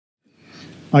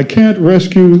I can't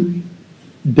rescue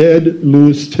dead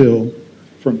Lewis Till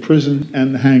from prison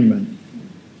and the hangman.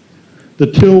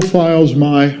 The Till file's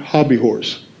my hobby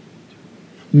horse.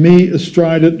 Me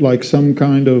astride it like some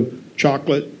kind of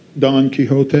chocolate Don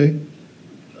Quixote.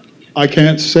 I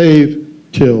can't save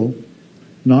Till,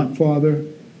 not father,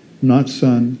 not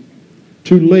son.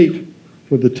 Too late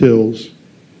for the Tills.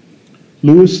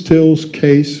 Lewis Till's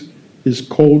case is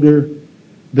colder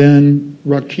than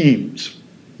Rakim's,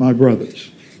 my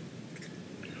brother's.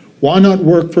 Why not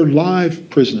work for live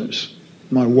prisoners?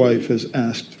 My wife has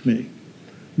asked me.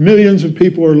 Millions of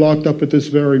people are locked up at this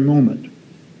very moment.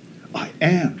 I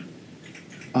am.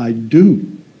 I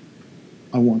do,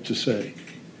 I want to say.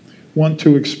 Want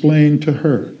to explain to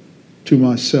her, to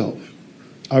myself.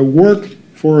 I work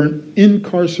for an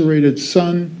incarcerated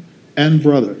son and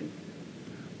brother.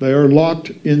 They are locked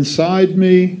inside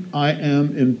me. I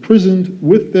am imprisoned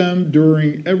with them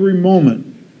during every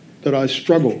moment that I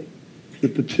struggle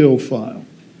with the Till file.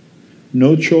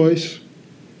 No choice,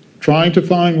 trying to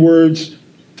find words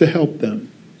to help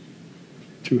them,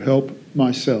 to help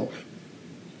myself.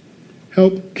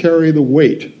 Help carry the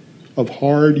weight of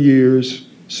hard years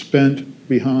spent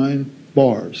behind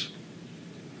bars.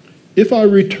 If I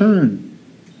return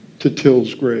to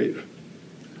Till's grave,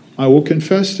 I will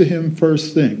confess to him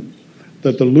first thing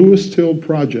that the Lewis Till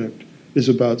Project is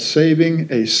about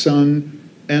saving a son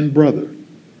and brother,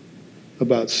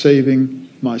 about saving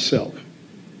myself.